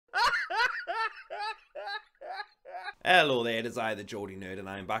Hello there, it is I, the Geordie Nerd, and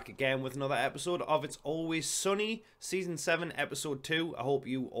I am back again with another episode of It's Always Sunny, Season 7, Episode 2. I hope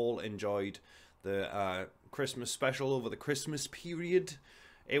you all enjoyed the Christmas special over the Christmas period.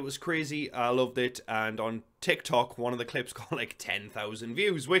 It was crazy, I loved it, and on TikTok, one of the clips got like 10,000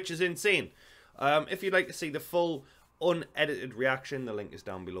 views, which is insane. If you'd like to see the full unedited reaction, the link is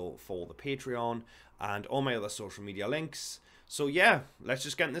down below for the Patreon, and all my other social media links. So yeah, let's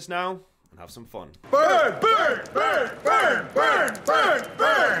just get in this now and have some fun. Burn, burn, burn, burn, burn, burn,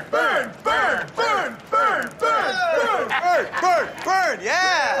 burn, burn, burn, burn, burn, burn, burn, burn.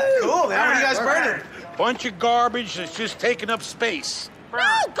 Yeah, cool, man. What are you guys burning? Bunch of garbage that's just taking up space. No,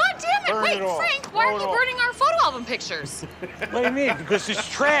 God damn it! Burn Wait, it all. Frank, why are Burn you it all. burning our photo album pictures? What do you mean? Because it's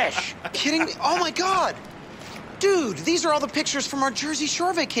trash. Kidding me? Oh my God. Dude, these are all the pictures from our Jersey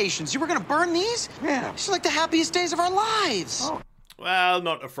Shore vacations. You were gonna burn these? Yeah. These are like the happiest days of our lives. Oh. Well,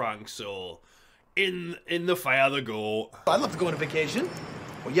 not to Frank, so in the fire they go. I'd love to go on a vacation.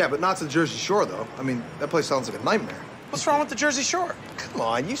 Well, yeah, but not to the Jersey Shore, though. I mean, that place sounds like a nightmare. What's wrong with the Jersey Shore? Come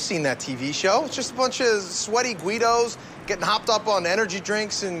on, you've seen that TV show. It's just a bunch of sweaty Guidos getting hopped up on energy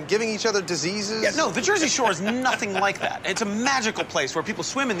drinks and giving each other diseases. Yeah, no, the Jersey Shore is nothing like that. It's a magical place where people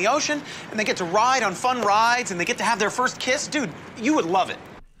swim in the ocean and they get to ride on fun rides and they get to have their first kiss. Dude, you would love it.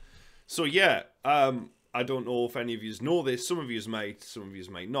 So yeah, I don't know if any of you know this. Some of you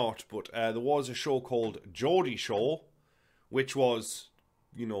might not. But there was a show called Geordie Shore, which was,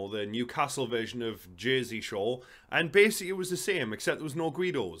 you know, the Newcastle version of Jersey Shore, and basically it was the same, except there was no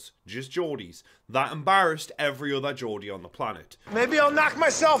Guidos, just Geordies. That embarrassed every other Geordie on the planet. Maybe I'll knock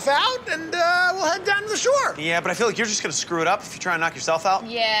myself out and we'll head down to the shore. Yeah, but I feel like you're just gonna screw it up if you try and knock yourself out.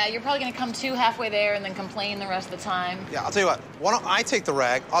 Yeah, you're probably gonna come to halfway there and then complain the rest of the time. Yeah, I'll tell you what. Why don't I take the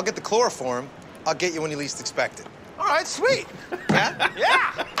rag? I'll get the chloroform. I'll get you when you least expect it. All right, sweet. Yeah?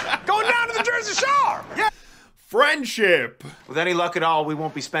 Yeah. Going down to the Jersey Shore. Yeah. Friendship! With any luck at all, we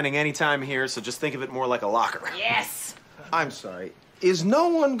won't be spending any time here, so just think of it more like a locker. Yes! I'm sorry. Is no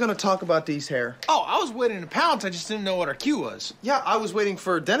one gonna talk about these hair? Oh, I was waiting to pounce. I just didn't know what our cue was. Yeah, I was waiting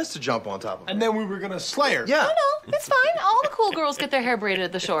for Dennis to jump on top of it. And then we were gonna slay her. Yeah. Oh, no, it's fine. All the cool girls get their hair braided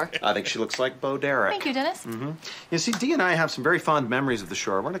at the shore. I think she looks like Bo Derek. Thank you, Dennis. You see, Dee and I have some very fond memories of the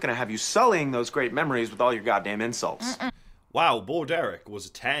shore. We're not gonna have you sullying those great memories with all your goddamn insults. Wow, Bo Derek was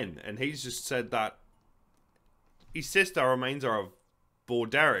a 10, and he's just said that his sister reminds her of Bo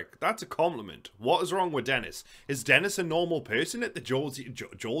Derek. That's a compliment. What is wrong with Dennis? Is Dennis a normal person at the Jersey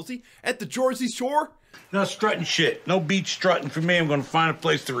Shore? No strutting shit. No beach strutting for me. I'm going to find a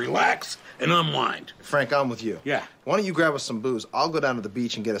place to relax and unwind. Frank, I'm with you. Yeah. Why don't you grab us some booze? I'll go down to the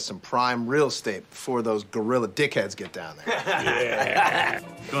beach and get us some prime real estate before those gorilla dickheads get down there. Yeah.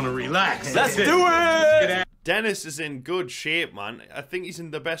 Gonna relax. Let's do it! Dennis is in good shape, man. I think he's in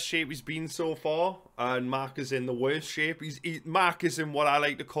the best shape he's been so far, and Mark is in the worst shape. Mark is in what I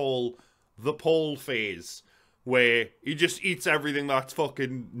like to call the pole phase, where he just eats everything that's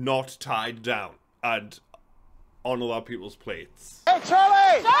fucking not tied down and on other people's plates. Hey,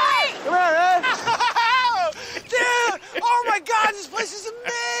 Charlie! Hey! Come here, man! Dude! Oh my God, this place is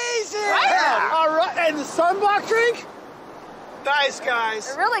amazing! Right? All right, and the sunblock drink? Nice, guys.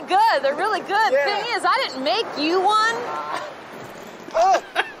 They're really good. They're really good. Yeah. Thing is, I didn't make you one.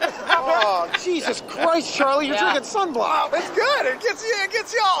 Oh, Jesus Christ, Charlie, you're Yeah. drinking sunblock. It's good. It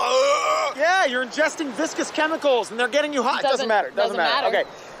gets you all. Yeah, you're ingesting viscous chemicals and they're getting you hot. Doesn't matter. Okay.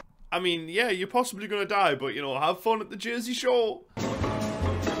 I mean, yeah, you're possibly gonna die, but, you know, have fun at the Jersey Shore.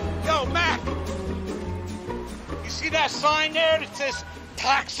 Yo, Mac. You see that sign there that says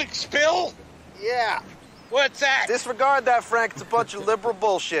toxic spill? Yeah. What's that? Disregard that, Frank. It's a bunch of liberal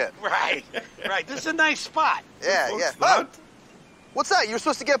bullshit. Right. Right. This is a nice spot. Yeah, yeah. What's that? Oh, what's that? You were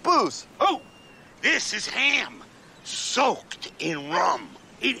supposed to get booze. Oh, this is ham, soaked in rum.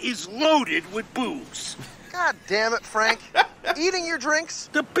 It is loaded with booze. God damn it, Frank. Eating your drinks?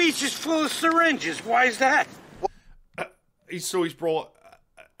 The beach is full of syringes. Why is that? He's brought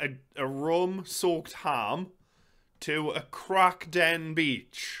a rum-soaked ham to a crack den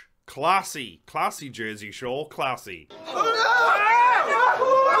beach. Classy Jersey Shore, classy. No, what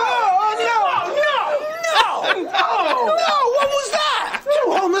was that?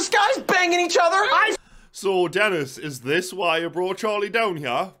 Two homeless guys banging each other? So, Dennis, is this why you brought Charlie down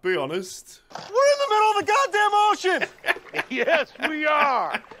here? Be honest. We're in the middle of the goddamn ocean. Yes, we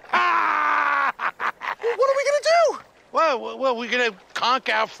are. What are we gonna do? Well, we're gonna conk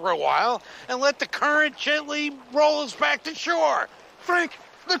out for a while and let the current gently roll us back to shore. Frank,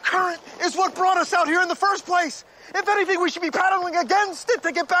 the current is what brought us out here in the first place. If anything, we should be paddling against it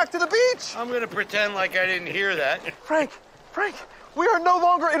to get back to the beach. I'm gonna pretend like I didn't hear that. Frank, we are no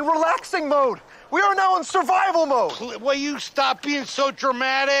longer in relaxing mode. We are now in survival mode. Will you stop being so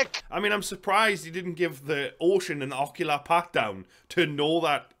dramatic? I mean, I'm surprised he didn't give the ocean an ocular pat down to know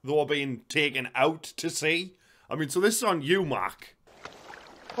that they were being taken out to sea. I mean, so this is on you, Mac.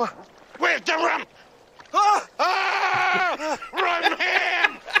 What? Where's the rum? Ah! Ah! Rum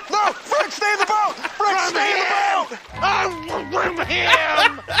ham! No! Frank, stay in the boat! Frank, stay in the boat! Oh, rum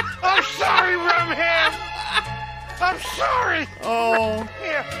ham! I'm sorry, rum ham! I'm sorry! Oh.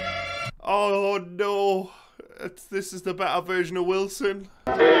 Yeah. Oh, no. This is the better version of Wilson.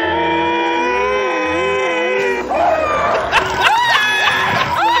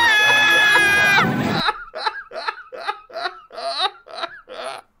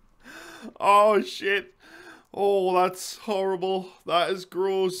 Oh, shit. Oh, that's horrible. That is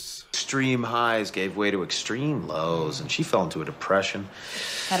gross. Extreme highs gave way to extreme lows, and she fell into a depression.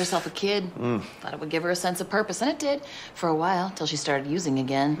 Had herself a kid. Thought it would give her a sense of purpose, and it did. For a while, till she started using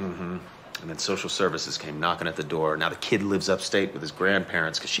again. And then social services came knocking at the door. Now the kid lives upstate with his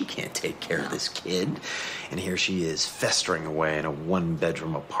grandparents because she can't take care of this kid. And here she is, festering away in a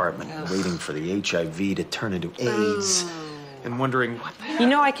one-bedroom apartment, waiting for the HIV to turn into AIDS. And wondering, what the hell? You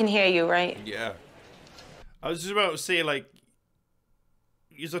know I can hear you, right? Yeah. I was just about to say, like,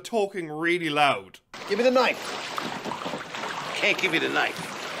 you're talking really loud. Give me the knife. Can't give you the knife.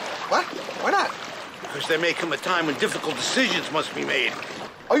 What? Why not? Because there may come a time when difficult decisions must be made.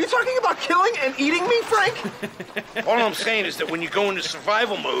 Are you talking about killing and eating me, Frank? All I'm saying is that when you go into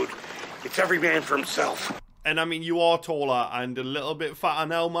survival mode, it's every man for himself. And I mean, you are taller and a little bit fatter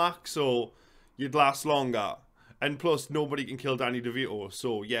now, Mac, so you'd last longer. And plus, nobody can kill Danny DeVito,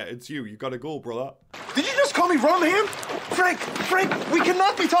 so yeah, it's you. You gotta go, brother. Did you just call me rum ham? Frank, we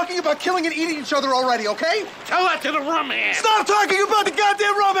cannot be talking about killing and eating each other already, okay? Tell that to the rum ham. Stop talking about the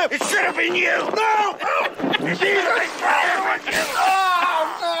goddamn rum ham! It should have been you. No!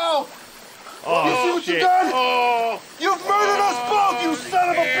 Oh, no! Oh, You see what shit. you've done? Oh. You've murdered us both, you son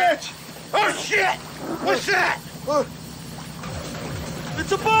of a bitch! Oh, shit. What's that?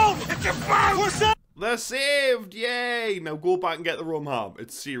 It's a boat! It's a boat. What's that? They're saved! Yay! Now go back and get the rum ham.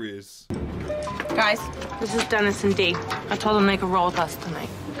 It's serious. Guys, this is Dennis and Dee. I told them they could roll with us tonight.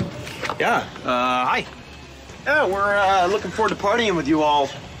 Yeah, hi. Yeah, we're looking forward to partying with you all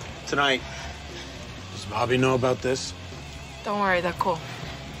tonight. Does Bobby know about this? Don't worry, they're cool.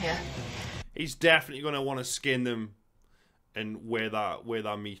 Yeah. He's definitely gonna want to skin them and wear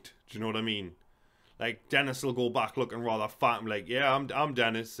that meat. Do you know what I mean? Like, Dennis will go back looking rather fat and be like, yeah, I'm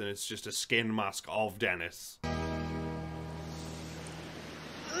Dennis, and it's just a skin mask of Dennis.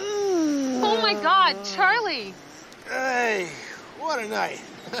 Oh my God, Charlie! Hey, what a night.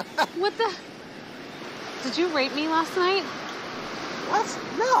 What the? Did you rape me last night? What?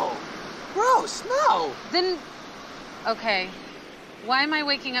 No. Gross, no. Then, okay. Why am I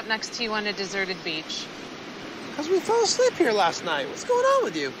waking up next to you on a deserted beach? Because we fell asleep here last night. What's going on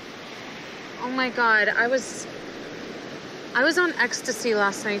with you? Oh my God, I was on ecstasy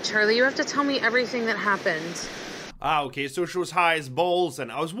last night, Charlie. You have to tell me everything that happened. Ah, okay, so she was high as balls,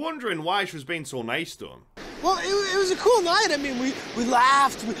 and I was wondering why she was being so nice to him. Well, it was a cool night. I mean, we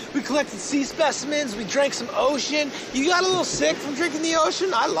laughed, we collected sea specimens, we drank some ocean. You got a little sick from drinking the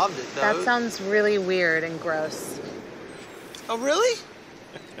ocean? I loved it, though. That sounds really weird and gross. Oh, really?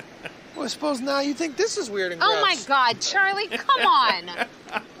 Well, I suppose now you think this is weird and gross. Oh my God, Charlie, come on!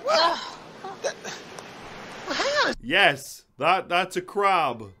 Well, hang on. Yes, that's a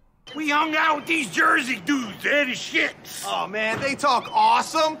crab. We hung out with these Jersey dudes. They're the shits. Oh, man, they talk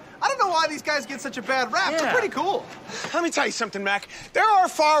awesome. I don't know why these guys get such a bad rap. They're pretty cool. Let me tell you something, Mac. There are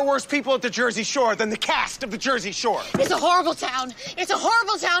far worse people at the Jersey Shore than the cast of the Jersey Shore. It's a horrible town. It's a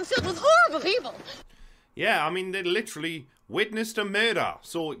horrible town filled with horrible people. Yeah, I mean, they literally witnessed a murder,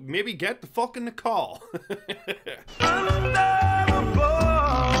 so maybe get the fuck in the car.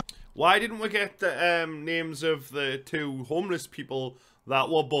 Why didn't we get the names of the two homeless people that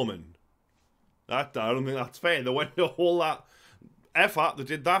were bumming? I don't think that's fair. They went to all that effort, they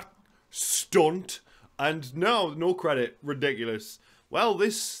did that stunt, and no credit. Ridiculous. Well,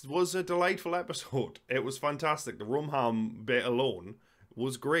 this was a delightful episode. It was fantastic. The rum ham bit alone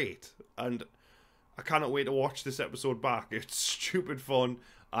was great, and I cannot wait to watch this episode back. It's stupid fun,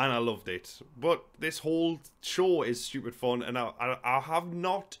 and I loved it. But this whole show is stupid fun, and I have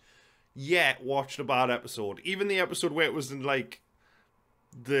not yet watched a bad episode. Even the episode where it was in, like,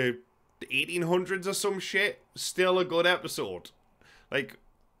 the 1800s or some shit, still a good episode. Like,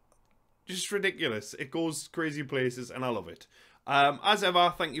 just ridiculous. It goes crazy places, and I love it. As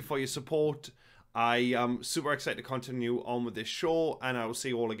ever, thank you for your support. I am super excited to continue on with this show, and I will see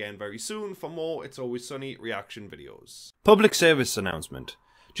you all again very soon for more It's Always Sunny reaction videos. Public service announcement.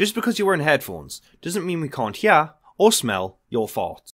 Just because you're wearing headphones doesn't mean we can't hear or smell your farts.